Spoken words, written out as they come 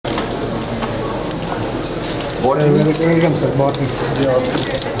Botany? Welcome sir botany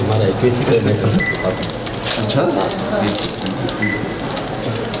हमारा Mgvc करने का अच्छा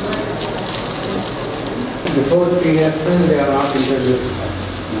Before 3 years they are not introduced.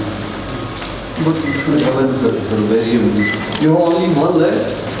 but you should have a herbarium. You have only one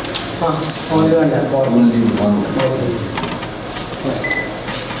left? Only one lab. Only one.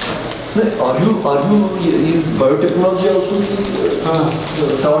 Are you is biotechnology also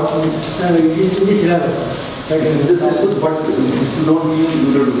taught It is syllabus. in this syllabus, but this is not being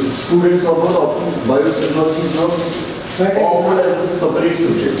students are not often biotechnology is not offered as a separate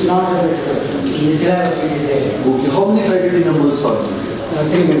subject. Not separate. In the syllabus it is there. Okay, how many faculty members are there?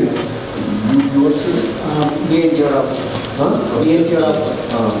 3 members. You yourself? B.H. Jorab. B.H. Jorab.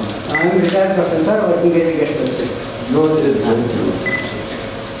 I am retired person, sir, working as a guest lecturer. You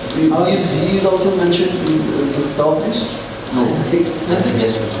are a he is also mentioned in the staff list? No. as a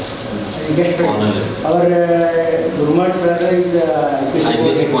guest. Guest lecturer. Our Gurmat sir is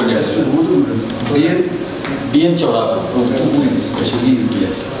Mgvc coordinator. BN Chorab. Especially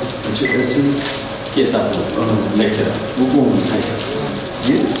Yes. ऐसे Yes, sir. Lecturer. वो कौन है?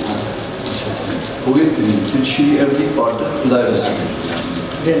 ये? हो गए 3. Did she every part of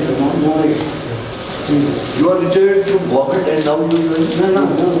You are retired from government and now you are No,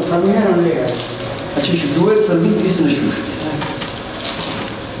 from here only. Actually, you were serving this institution.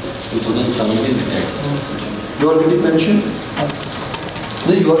 2017 retired. You are getting pension?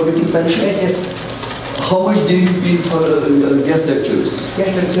 No, you are getting pension. Yes. How much do you pay for guest lecturers?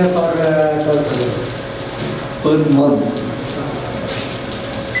 Guest lecturer for 12,000. Per month?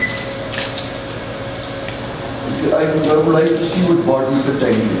 I would like to see what part you can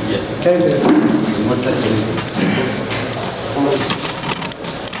tell me. Yes, sir. Thank you. What's that?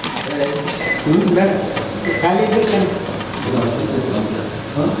 खाली भी kan.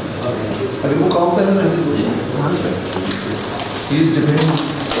 अगर वो काम कर रहे हैं जी sir. he is depending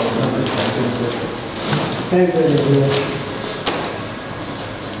Thank you.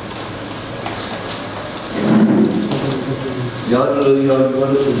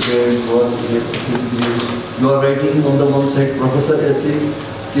 you are writing on the one side professor essay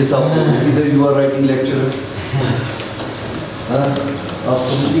के साथ either you are writing lecture आप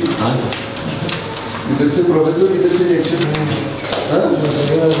समझिए हाँ सर. इधर से प्रोफेसर इधर से लेक्चर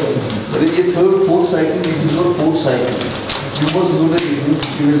अरे ये third fourth cycle it is not fourth cycle you must do the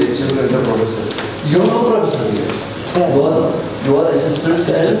give a lecture as a professor. You are not professor here. Sir. You are assistant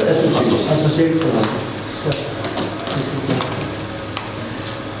and associate. Associate professor. Sir.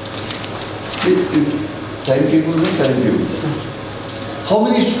 Thank you. How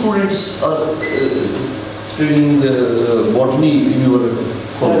many students are studying the botany in your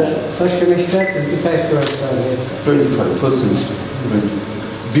college? First semester 25 students are there. 25, first semester. 20.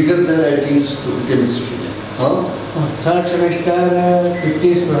 Bigger than at least chemistry. Huh? Third semester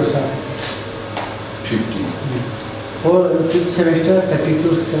 50 students are. 50. Fifth semester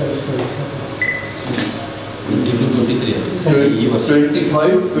 32 students are. 22, 23 years.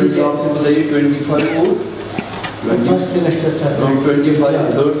 25, 25 or? First semester sir. From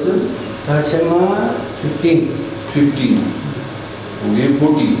 25, third sem? Third sem 15. 15. Okay,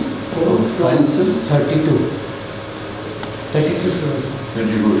 40. Final sem? 32. 32 students.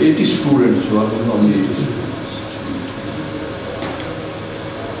 80 students. You are only 80 students.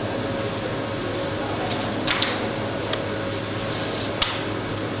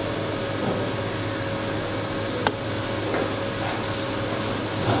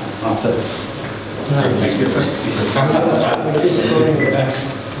 Sir. Thank you, sir.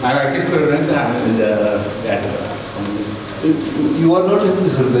 I like it present that You are not having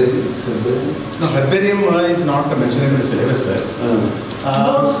herbarium? no, herbarium is not mentioned in the syllabus, sir.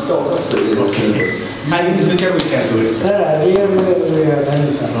 Not stop us syllabus. In the future we can do it, sir. Sir, earlier we have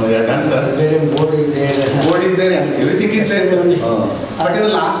done sir. No, we are done, sir. There board is there. Board is there and everything is there, sir. But in the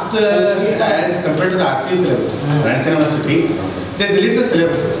last, as compared to the RC syllabus, Branch University, they delete the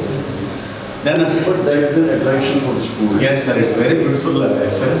syllabus, sir. Then, But that is an attraction for the students. yes, sir, it's very beautiful,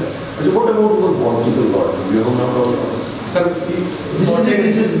 sir. What about the botanical garden? You have not Sir,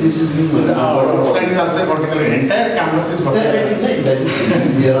 this is being outside is also particular. Entire campus is particular. That is,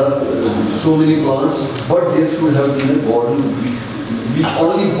 there are so many plants, but there should have been a garden which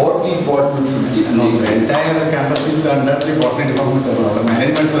only botany department should be. No, sir, entire campus is under the botany department. Our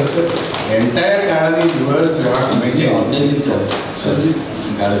management system, entire garden is yours. We have to make We it. organize it, sir.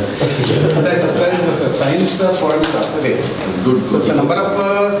 Gardens. Sir, science forum is also there. Good. So, number of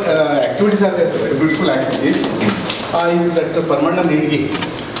activities are there, beautiful activities. Is that Parmanda Negi?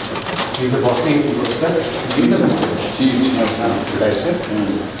 He is a botany professor. Give the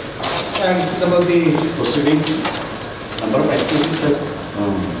And this is about the proceedings, number of activities, sir.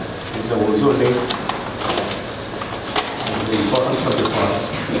 It's a ozone day. The importance of the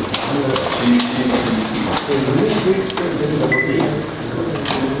forest. This is about the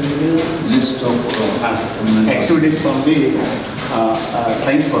List of activities from the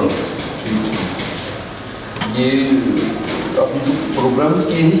science forum, sir. ये आपने जो programmes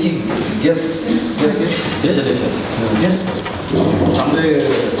किए हैं ये guest Special exercise. Yes, sir. From the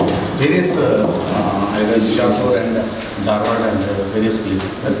various either Shishapur and Dharwad and various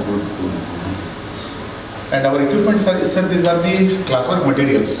places. Sir. And our equipment, sir, these are the classwork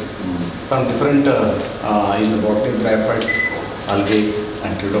materials from different in the botany, bryophytes, algae,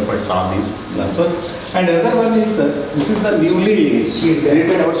 and pteridophytes, all these classwork. And the other one is, this is the newly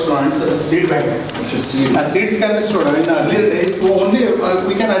created our students seed bank. Seeds can be stored. In earlier days, only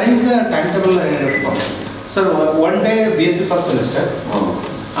we can arrange the timetable. Sir, one day BSc first semester.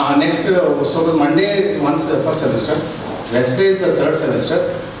 Next, so the Monday is once first semester. Wednesday is the third semester.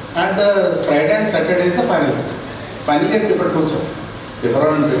 And Friday and Saturday is the final. Final year paper 2, sir. Paper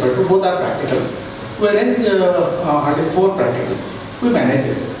 1 and paper 2, both are practicals. We arrange hardly 4 practicals. We manage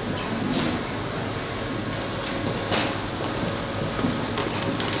it.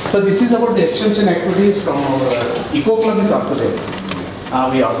 So this is about the extension activities from our Eco Club is also there.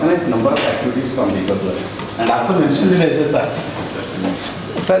 We organize number of activities from the Eco Club and also mentioned in SSR.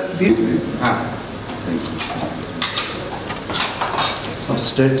 Sir, these of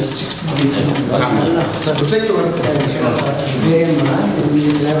statistics We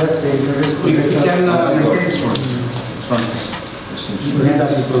can maintain students. These are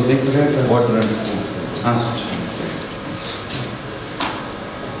the projects. water and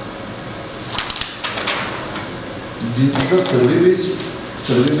these are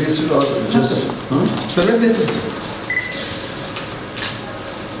survey based or just Survey basis.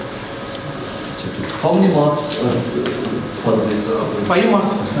 how many marks for this? 5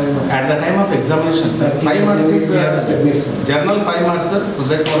 marks. At the time of examination, sir. 5 marks is journal 5 marks, sir.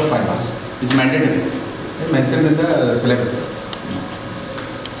 Project work 5 marks. It's mandatory. It's mentioned in the syllabus.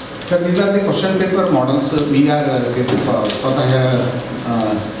 Sir, these are the question paper models we are getting for the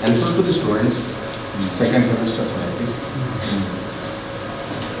helpful to the students. Second semester, so like this.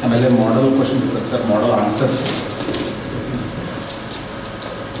 And model question paper, sir. Model answers.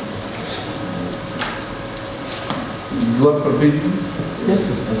 You are preparing? Yes,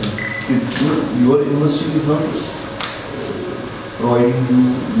 sir. Your university is not providing you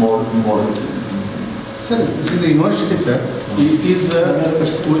model. Sir, this is a university, sir. It is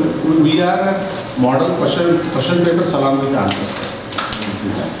we are model question papers along with answers.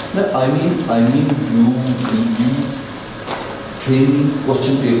 No, I mean you training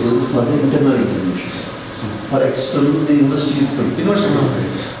question papers for the internal examination. For external, the university is preparing. University is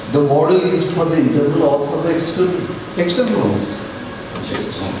great. The model is for the internal or for the external? External ones.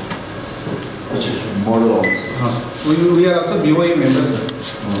 Model also. We are also BOA members, sir.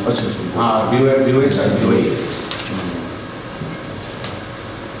 BOA sir, BOA.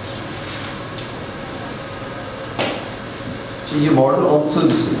 So ये model answer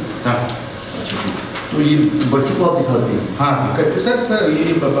है। हाँ sir. तो ये बच्चों को आप दिखाते हैं? हाँ दिक्कत सर ये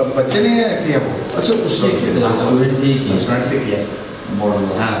बच्चे ने किया वो। अच्छा उसने किया? स्टूडेंट से ही किया। स्टूडेंट से किया सर। मॉडल।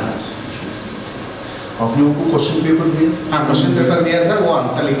 हाँ सर। आपने उनको क्वेश्चन पेपर दिया? हाँ क्वेश्चन पेपर दिया सर, वो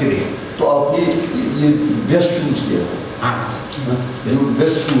आंसर लिख के दिए। तो आपने ये बेस्ट चूज किया? हाँ सर।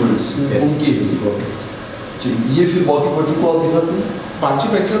 बेस्ट स्टूडेंट्स उनके लिए। Okay sir. ये फिर बाकी बच्चों को आप दिखाते हैं? बाकी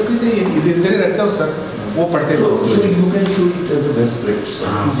बच्चों के लिए इधर रहता हूँ सर, वो पढ़ते हैं। So you can show it as a best practice.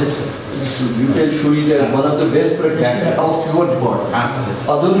 Yes sir. So you can show it as one of the best practices of your department.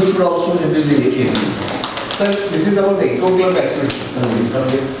 Others should also emulate it. Sir, this is about the Eco Club activities. Sir, these are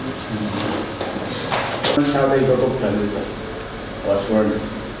this. Students have the Eco Club plan, sir. Or students.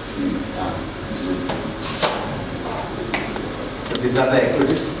 So these are the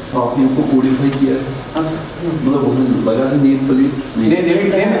activities. आपने उनको Codify किया है? हाँ sir. मतलब उन्हें लगा है name plate?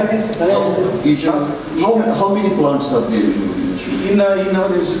 Name लगे sir. How many plants are there in your university? In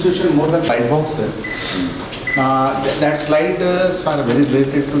our institution, more than 5 box, sir. That slides are very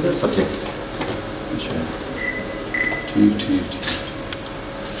related to the subject. ठीक.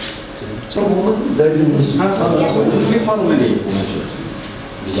 So that university? हाँ sir. Only for women.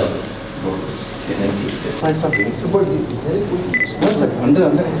 Points of view. But Yes, sir. Under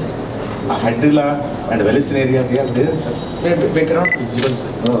है sir. Hydrilla and Velicin area, they are there, sir. They cannot visible, sir.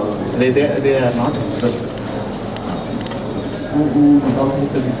 They are not visible, sir.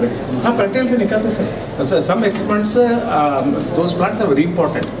 हाँ, practical से निकालते sir. So some experiments, those plants are very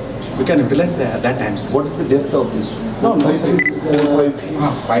important. we can utilize that time, sir. What is the depth of this? No, 5 sir. feet? 5 feet.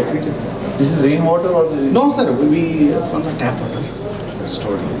 5 feet is there. This is rainwater or? No, sir, we from the tap water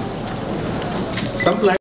stored here. Some plant